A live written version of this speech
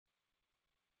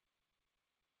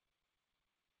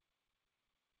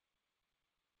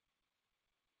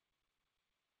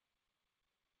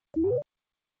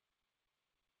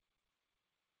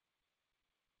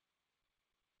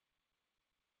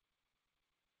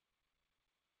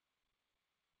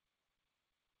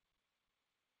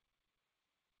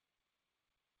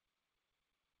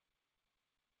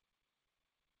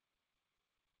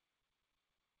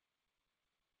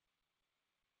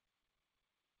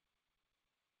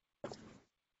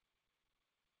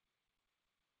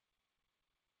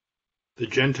The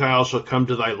Gentiles shall come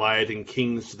to thy light, and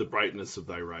kings to the brightness of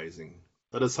thy rising.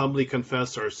 Let us humbly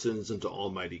confess our sins unto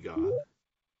Almighty God.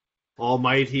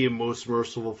 Almighty and most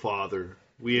merciful Father,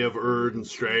 we have erred and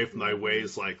strayed from thy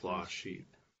ways like lost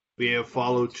sheep. We have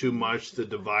followed too much the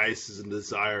devices and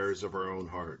desires of our own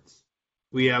hearts.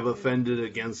 We have offended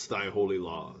against thy holy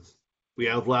laws. We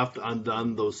have left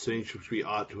undone those things which we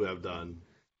ought to have done,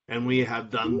 and we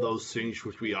have done those things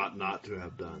which we ought not to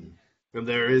have done. And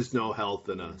there is no health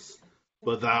in us.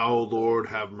 But thou, O Lord,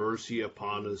 have mercy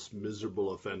upon us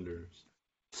miserable offenders.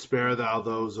 Spare thou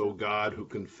those, O God, who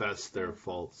confess their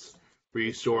faults.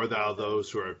 Restore thou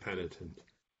those who are penitent,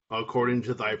 according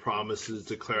to thy promises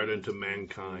declared unto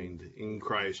mankind, in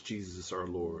Christ Jesus our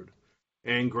Lord.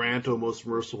 And grant, O most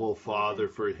merciful Father,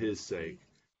 for his sake,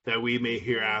 that we may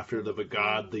hereafter live a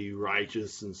godly,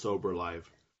 righteous, and sober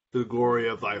life, to the glory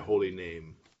of thy holy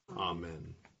name.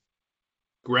 Amen.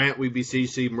 Grant, we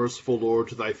beseech thee, merciful Lord,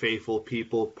 to thy faithful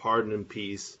people pardon and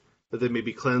peace, that they may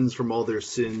be cleansed from all their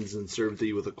sins and serve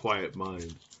thee with a quiet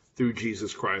mind, through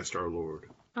Jesus Christ our Lord.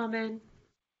 Amen.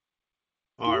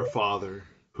 Our Father,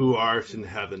 who art in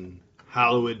heaven,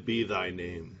 hallowed be thy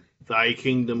name. Thy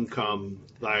kingdom come,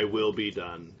 thy will be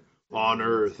done, on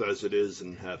earth as it is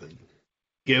in heaven.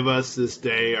 Give us this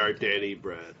day our daily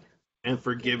bread, and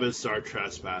forgive us our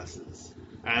trespasses,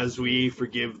 as we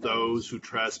forgive those who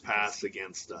trespass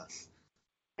against us.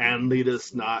 And lead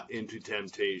us not into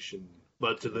temptation,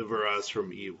 but deliver us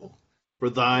from evil. For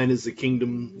thine is the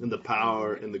kingdom, and the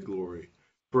power, and the glory,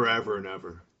 forever and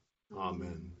ever.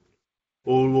 Amen.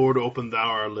 O Lord, open thou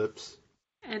our lips,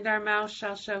 and our mouth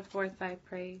shall show forth thy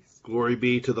praise. Glory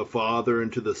be to the Father,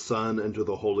 and to the Son, and to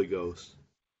the Holy Ghost.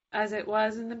 As it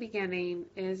was in the beginning,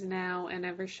 is now, and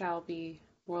ever shall be,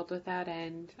 world without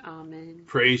end. Amen.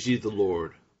 Praise ye the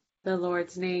Lord. The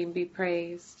Lord's name be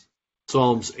praised.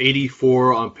 Psalms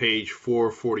 84 on page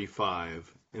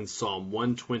 445, and Psalm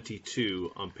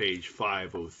 122 on page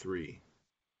 503.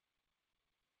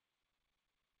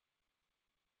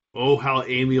 O how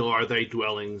amiable are thy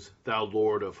dwellings, thou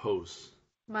Lord of hosts!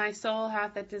 My soul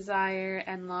hath a desire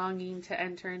and longing to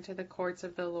enter into the courts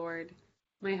of the Lord.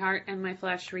 My heart and my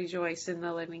flesh rejoice in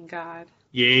the living God.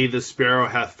 Yea, the sparrow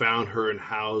hath found her an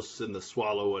house, and the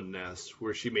swallow a nest,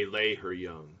 where she may lay her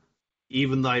young.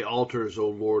 Even thy altars, O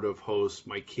Lord of hosts,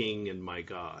 my King and my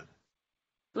God.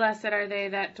 Blessed are they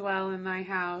that dwell in thy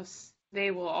house.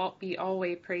 They will all be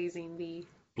always praising thee.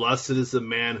 Blessed is the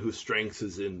man whose strength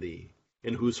is in thee,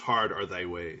 in whose heart are thy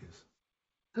ways.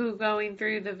 Who, going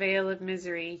through the vale of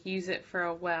misery, use it for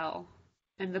a well,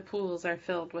 and the pools are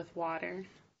filled with water.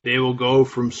 They will go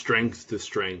from strength to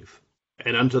strength,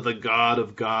 and unto the God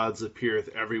of gods appeareth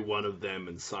every one of them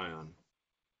in Sion.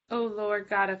 O Lord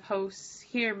God of hosts,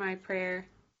 hear my prayer.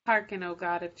 Hearken, O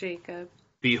God of Jacob.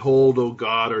 Behold, O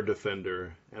God, our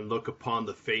defender, and look upon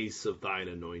the face of thine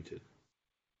anointed.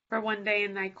 For one day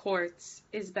in thy courts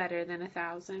is better than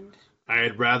 1,000. I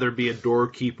had rather be a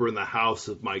doorkeeper in the house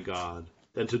of my God,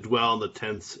 than to dwell in the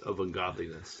tents of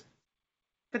ungodliness.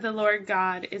 For the Lord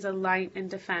God is a light and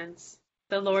defense.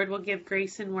 The Lord will give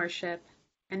grace in worship,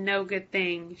 and no good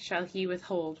thing shall he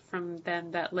withhold from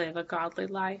them that live a godly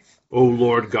life. O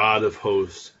Lord God of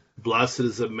hosts, blessed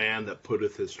is the man that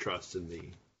putteth his trust in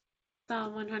thee.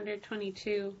 Psalm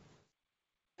 122.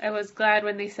 I was glad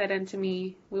when they said unto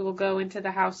me, We will go into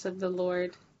the house of the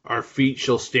Lord. Our feet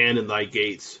shall stand in thy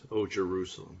gates, O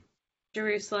Jerusalem.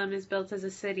 Jerusalem is built as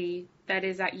a city that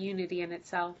is at unity in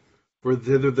itself. For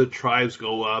thither the tribes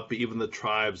go up, even the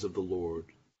tribes of the Lord,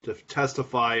 to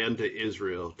testify unto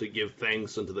Israel, to give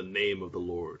thanks unto the name of the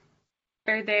Lord.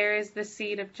 For there is the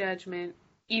seat of judgment,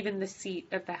 even the seat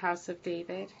of the house of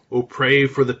David. O pray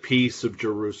for the peace of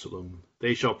Jerusalem.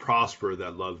 They shall prosper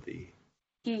that love thee.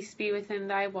 Peace be within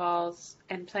thy walls,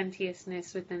 and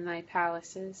plenteousness within thy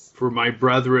palaces. For my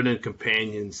brethren and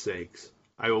companions' sakes,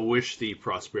 I will wish thee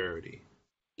prosperity.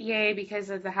 Yea, because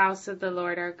of the house of the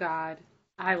Lord our God,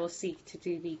 I will seek to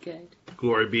do thee good.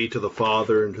 Glory be to the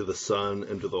Father, and to the Son,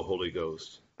 and to the Holy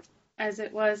Ghost. As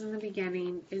it was in the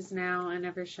beginning, is now, and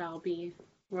ever shall be,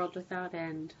 world without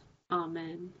end.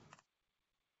 Amen.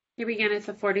 Here beginneth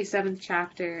the 47th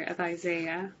chapter of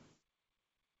Isaiah.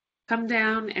 Come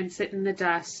down and sit in the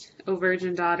dust, O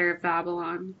virgin daughter of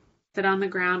Babylon. Sit on the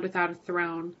ground without a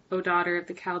throne, O daughter of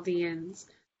the Chaldeans.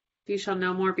 You shall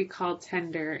no more be called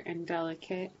tender and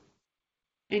delicate.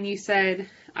 And you said,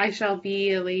 I shall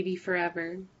be a lady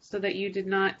forever, so that you did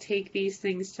not take these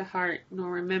things to heart, nor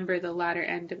remember the latter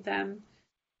end of them.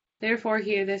 Therefore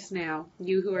hear this now,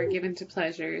 you who are given to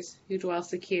pleasures, who dwell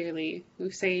securely,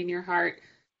 who say in your heart,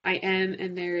 I am,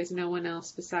 and there is no one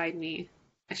else beside me.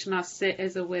 I shall not sit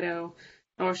as a widow,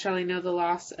 nor shall I know the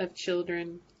loss of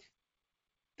children.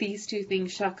 These two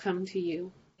things shall come to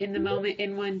you. In the moment,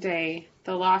 in one day,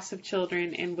 the loss of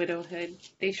children and widowhood,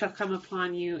 they shall come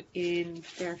upon you in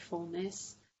their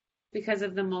fullness, because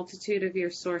of the multitude of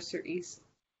your sorceries,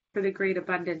 for the great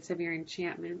abundance of your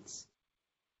enchantments.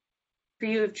 For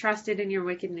you have trusted in your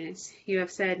wickedness. You have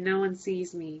said, no one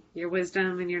sees me. Your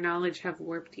wisdom and your knowledge have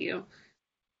warped you.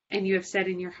 And you have said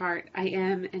in your heart, I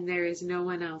am, and there is no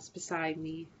one else beside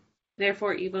me.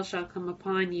 Therefore evil shall come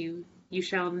upon you. You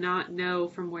shall not know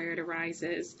from where it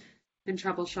arises, and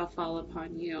trouble shall fall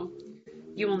upon you.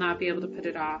 You will not be able to put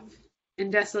it off.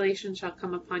 And desolation shall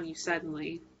come upon you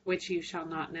suddenly, which you shall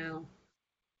not know.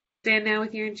 Stand now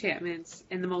with your enchantments,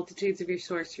 and the multitudes of your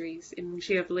sorceries, in which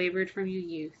you have labored from your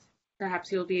youth.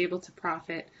 Perhaps you will be able to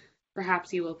profit,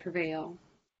 perhaps you will prevail.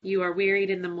 You are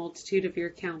wearied in the multitude of your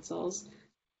counsels.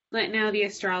 Let now the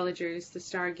astrologers, the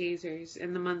stargazers,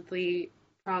 and the monthly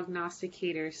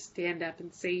prognosticators stand up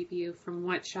and save you from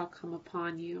what shall come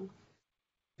upon you.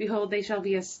 Behold, they shall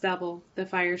be as stubble, the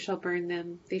fire shall burn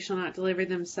them, they shall not deliver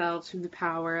themselves from the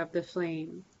power of the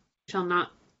flame, shall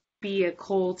not be a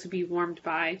coal to be warmed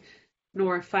by,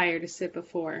 nor a fire to sit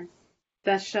before.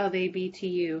 Thus shall they be to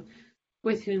you,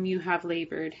 with whom you have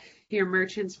labored, your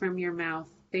merchants from your mouth,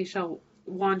 they shall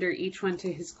wander each one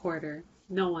to his quarter,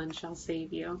 no one shall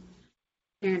save you.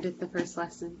 Here endeth the first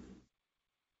lesson.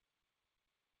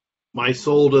 My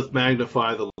soul doth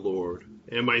magnify the Lord,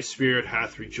 and my spirit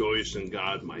hath rejoiced in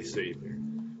God my Saviour.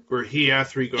 For he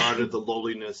hath regarded the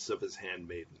lowliness of his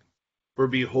handmaiden. For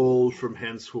behold, from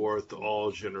henceforth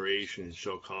all generations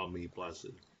shall call me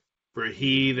blessed. For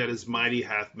he that is mighty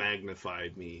hath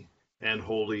magnified me, and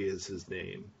holy is his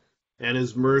name. And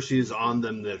his mercy is on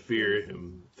them that fear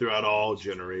him throughout all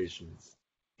generations.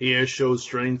 He has showed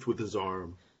strength with his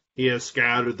arm. He has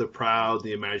scattered the proud,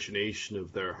 the imagination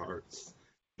of their hearts.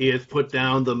 He hath put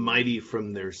down the mighty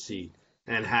from their seat,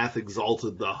 and hath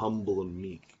exalted the humble and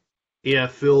meek. He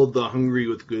hath filled the hungry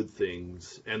with good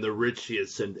things, and the rich he hath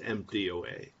sent empty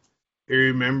away. He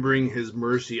remembering his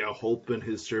mercy hath hope in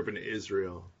his servant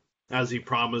Israel, as he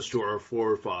promised to our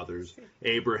forefathers,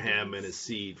 Abraham and his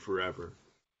seed forever.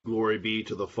 Glory be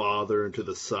to the Father, and to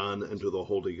the Son, and to the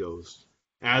Holy Ghost,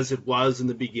 as it was in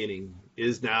the beginning,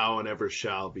 is now, and ever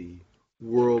shall be,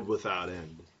 world without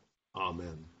end.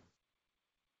 Amen.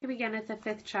 Here beginneth the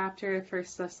 5th chapter of 1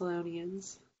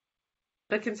 Thessalonians.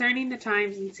 But concerning the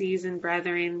times and season,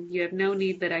 brethren, you have no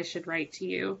need that I should write to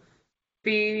you.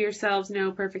 For you yourselves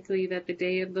know perfectly that the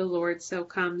day of the Lord so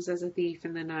comes as a thief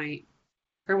in the night.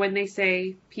 For when they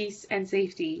say, peace and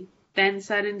safety, then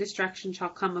sudden destruction shall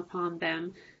come upon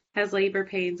them, as labor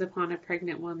pains upon a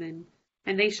pregnant woman,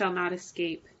 and they shall not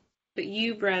escape. But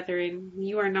you, brethren,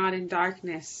 you are not in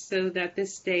darkness, so that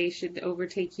this day should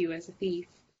overtake you as a thief.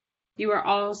 You are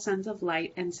all sons of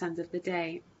light and sons of the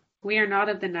day. We are not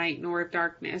of the night nor of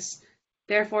darkness.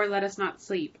 Therefore let us not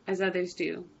sleep, as others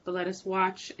do, but let us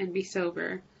watch and be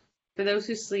sober. For those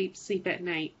who sleep, sleep at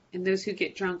night, and those who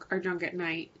get drunk are drunk at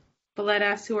night. But let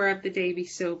us who are of the day be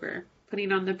sober,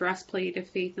 putting on the breastplate of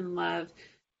faith and love,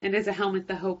 and as a helmet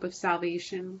the hope of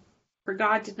salvation. For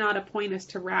God did not appoint us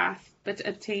to wrath, but to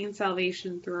obtain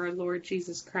salvation through our Lord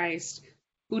Jesus Christ,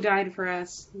 who died for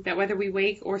us, that whether we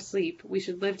wake or sleep, we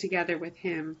should live together with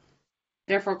him.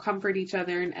 Therefore comfort each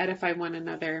other and edify one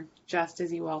another, just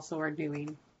as you also are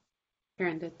doing. Here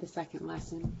endeth the 2nd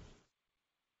lesson.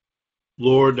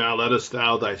 Lord, now lettest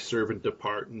thou thy servant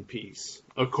depart in peace,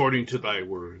 according to thy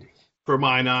word. For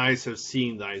mine eyes have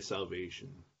seen thy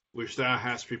salvation, which thou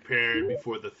hast prepared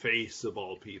before the face of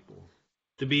all people,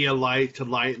 to be a light to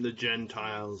lighten the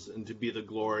Gentiles, and to be the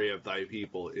glory of thy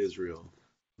people Israel.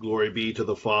 Glory be to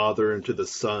the Father, and to the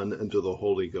Son, and to the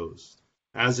Holy Ghost,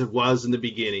 as it was in the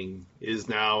beginning, is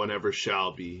now, and ever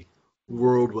shall be,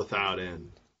 world without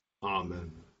end.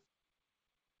 Amen.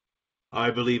 I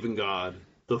believe in God,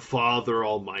 the Father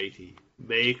Almighty,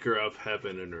 maker of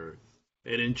heaven and earth,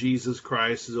 and in Jesus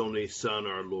Christ, his only Son,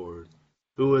 our Lord,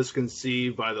 who was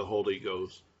conceived by the Holy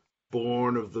Ghost,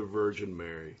 born of the Virgin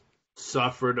Mary,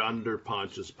 suffered under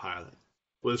Pontius Pilate,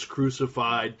 was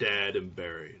crucified, dead, and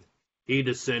buried. He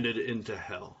descended into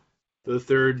hell. The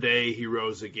 3rd day he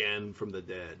rose again from the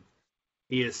dead.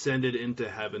 He ascended into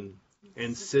heaven,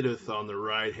 and sitteth on the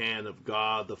right hand of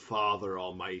God the Father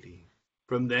Almighty.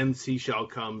 From thence he shall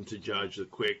come to judge the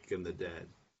quick and the dead.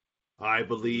 I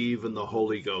believe in the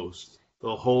Holy Ghost,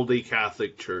 the Holy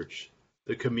Catholic Church,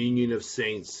 the communion of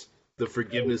saints, the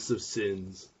forgiveness of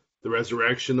sins, the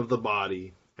resurrection of the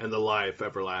body, and the life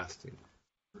everlasting.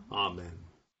 Amen.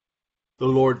 The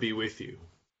Lord be with you.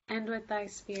 And with thy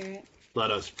spirit.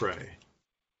 Let us pray.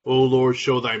 O Lord,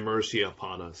 show thy mercy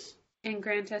upon us. And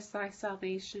grant us thy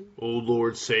salvation. O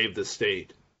Lord, save the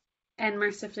state. And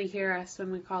mercifully hear us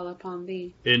when we call upon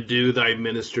thee. Endue thy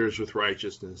ministers with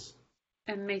righteousness.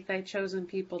 And make thy chosen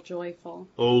people joyful.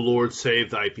 O Lord,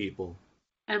 save thy people.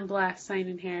 And bless thine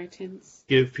inheritance.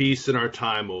 Give peace in our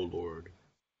time, O Lord.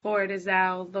 For it is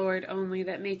thou, Lord, only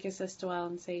that makest us dwell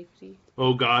in safety.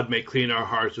 O God, make clean our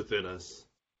hearts within us.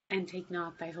 And take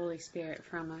not thy Holy Spirit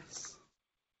from us.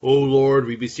 O Lord,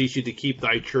 we beseech thee to keep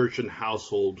thy church and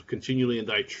household continually in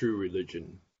thy true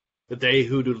religion, that they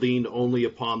who do lean only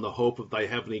upon the hope of thy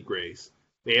heavenly grace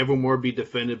may evermore be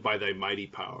defended by thy mighty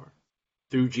power.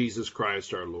 Through Jesus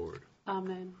Christ our Lord.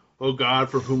 Amen. O God,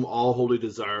 from whom all holy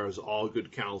desires, all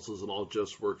good counsels, and all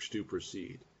just works do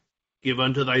proceed, give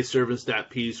unto thy servants that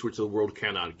peace which the world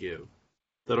cannot give,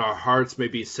 that our hearts may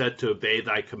be set to obey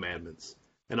thy commandments,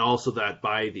 and also that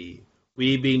by thee,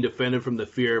 we, being defended from the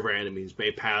fear of our enemies,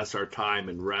 may pass our time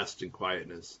in rest and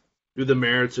quietness, through the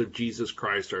merits of Jesus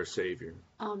Christ our Savior.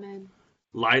 Amen.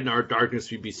 Lighten our darkness,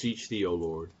 we beseech thee, O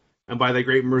Lord, and by thy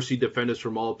great mercy defend us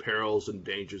from all perils and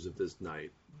dangers of this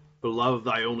night. For the love of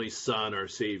thy only Son, our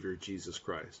Savior, Jesus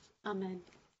Christ. Amen.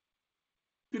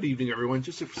 Good evening, everyone.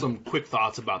 Just some quick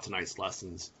thoughts about tonight's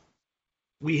lessons.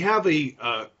 We have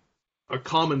a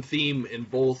common theme in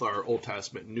both our Old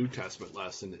Testament and New Testament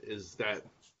lesson, is that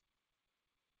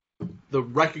the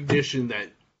recognition that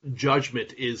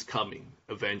judgment is coming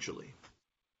eventually.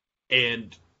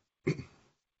 And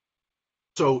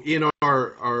so in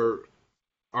our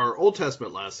Old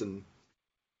Testament lesson,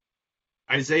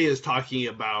 Isaiah is talking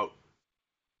about,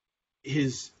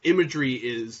 his imagery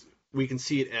is, we can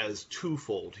see it as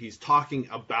twofold. He's talking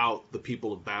about the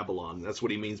people of Babylon. That's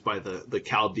what he means by the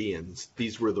Chaldeans.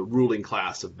 These were the ruling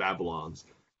class of Babylons.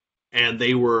 And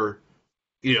they were,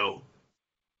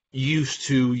 used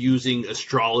to using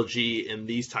astrology and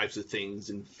these types of things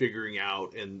and figuring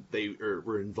out, and they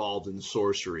were involved in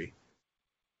sorcery.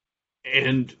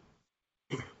 And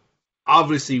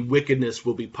obviously wickedness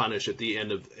will be punished at the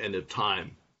end of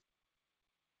time.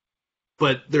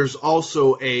 But there's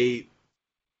also a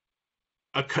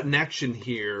connection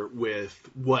here with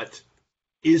what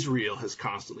Israel has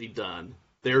constantly done.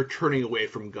 They're turning away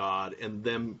from God and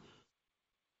them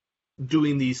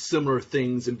doing these similar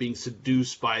things and being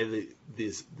seduced by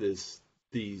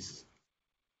these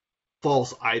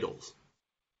false idols.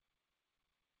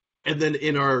 And then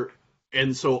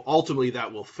and so ultimately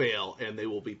that will fail and they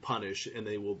will be punished and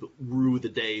they will rue the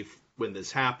day when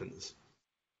this happens.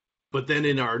 But then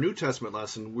in our New Testament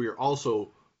lesson, we're also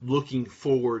looking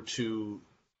forward to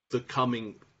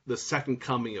the second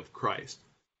coming of Christ.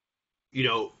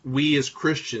 We as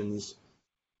Christians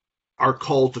are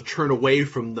called to turn away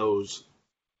from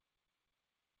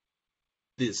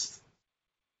this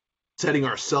setting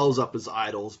ourselves up as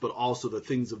idols, but also the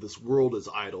things of this world as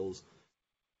idols,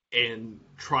 and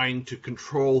trying to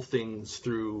control things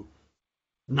through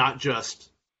not just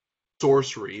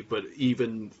sorcery, but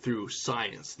even through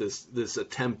science, this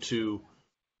attempt to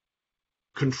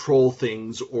control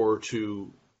things or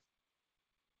to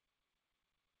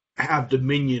have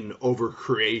dominion over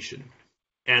creation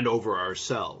and over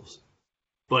ourselves.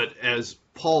 But as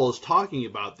Paul is talking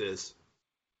about this,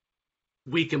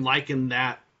 we can liken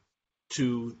that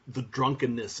to the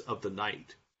drunkenness of the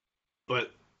night.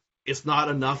 But it's not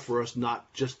enough for us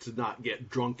not just to not get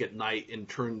drunk at night and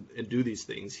turn and do these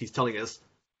things. He's telling us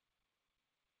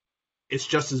it's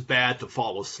just as bad to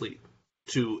fall asleep,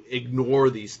 to ignore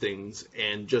these things,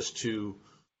 and just to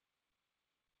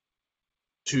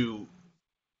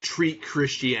treat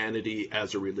Christianity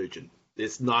as a religion.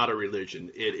 It's not a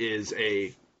religion. It is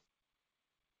a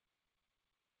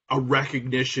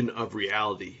recognition of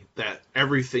reality that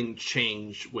everything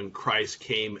changed when Christ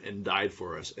came and died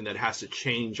for us, and that has to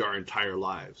change our entire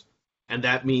lives. And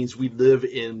that means we live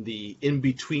in the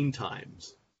in-between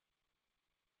times.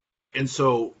 And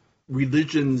so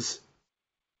religions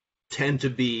tend to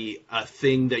be a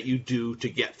thing that you do to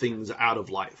get things out of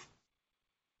life.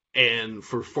 And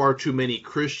for far too many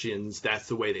Christians, that's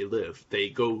the way they live.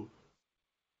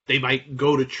 They might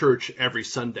go to church every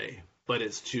Sunday, but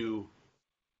it's to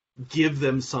give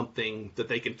them something that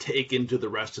they can take into the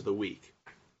rest of the week.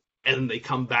 And then they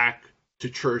come back to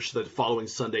church the following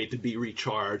Sunday to be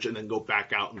recharged and then go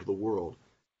back out into the world.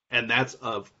 And that's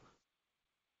of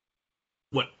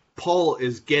what Paul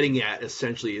is getting at,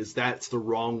 essentially, is that's the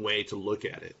wrong way to look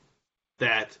at it.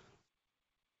 That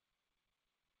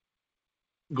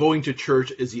going to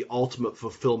church is the ultimate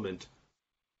fulfillment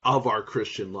of our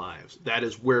Christian lives. That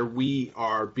is where we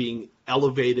are being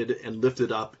elevated and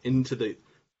lifted up into the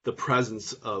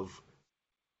presence of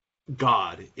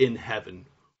God in heaven.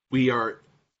 We are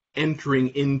entering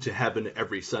into heaven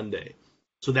every Sunday.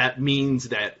 So that means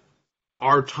that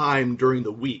our time during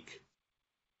the week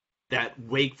that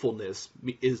wakefulness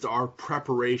is our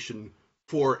preparation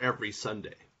for every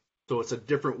Sunday. So it's a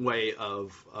different way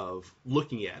of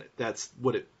looking at it. That's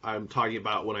what I'm talking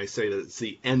about when I say that it's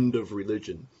the end of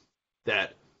religion,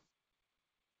 that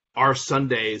our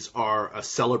Sundays are a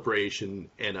celebration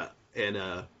and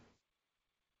a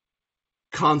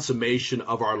consummation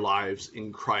of our lives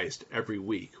in Christ every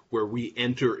week, where we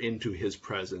enter into his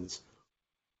presence.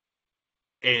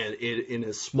 And in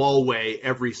a small way,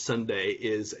 every Sunday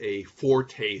is a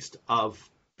foretaste of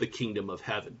the kingdom of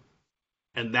heaven.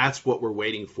 And that's what we're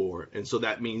waiting for. And so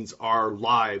that means our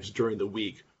lives during the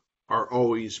week are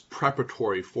always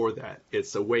preparatory for that.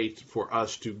 It's a way for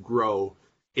us to grow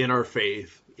in our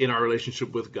faith, in our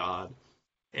relationship with God,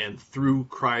 and through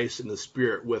Christ and the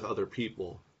Spirit with other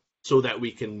people, so that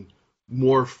we can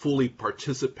more fully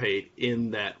participate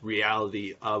in that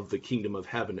reality of the kingdom of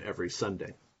heaven every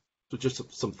Sunday. So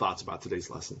just some thoughts about today's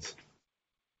lessons.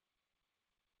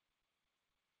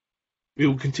 We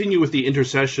will continue with the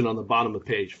intercession on the bottom of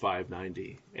page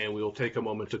 590, and we will take a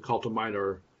moment to call to mind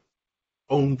our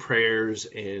own prayers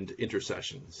and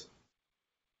intercessions.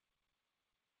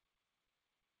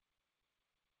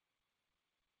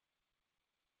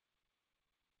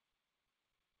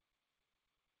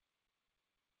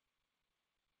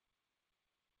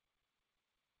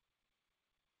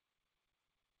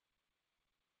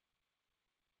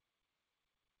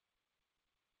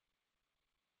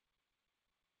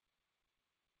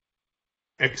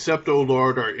 Accept, O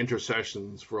Lord, our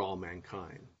intercessions for all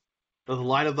mankind. Let the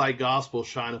light of thy gospel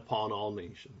shine upon all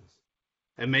nations,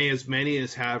 and may as many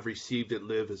as have received it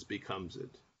live as becomes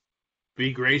it.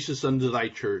 Be gracious unto thy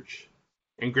church,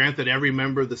 and grant that every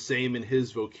member of the same in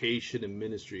his vocation and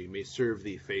ministry may serve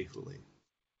thee faithfully.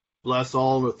 Bless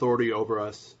all in authority over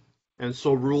us, and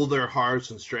so rule their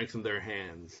hearts and strengthen their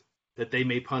hands, that they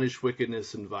may punish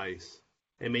wickedness and vice,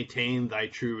 and maintain thy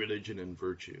true religion and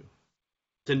virtue.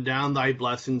 Send down thy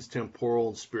blessings, temporal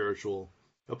and spiritual,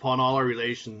 upon all our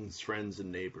relations, friends,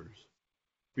 and neighbors.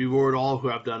 Reward all who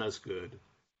have done us good,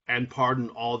 and pardon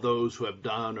all those who have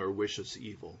done or wish us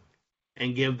evil,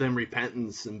 and give them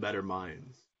repentance and better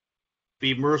minds.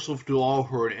 Be merciful to all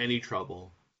who are in any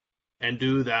trouble, and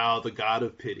do thou, the God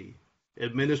of pity,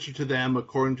 administer to them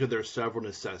according to their several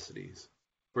necessities,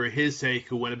 for his sake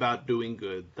who went about doing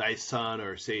good, thy Son,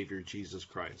 our Savior, Jesus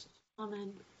Christ.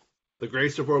 Amen. The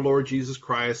grace of our Lord Jesus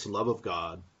Christ, the love of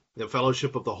God, and the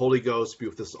fellowship of the Holy Ghost be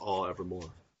with us all evermore.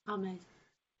 Amen.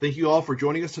 Thank you all for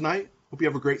joining us tonight. Hope you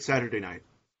have a great Saturday night.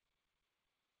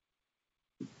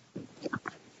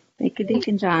 Thank you,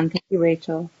 Deacon John. Thank you,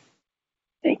 Rachel.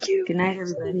 Thank you. Good night,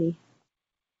 everybody.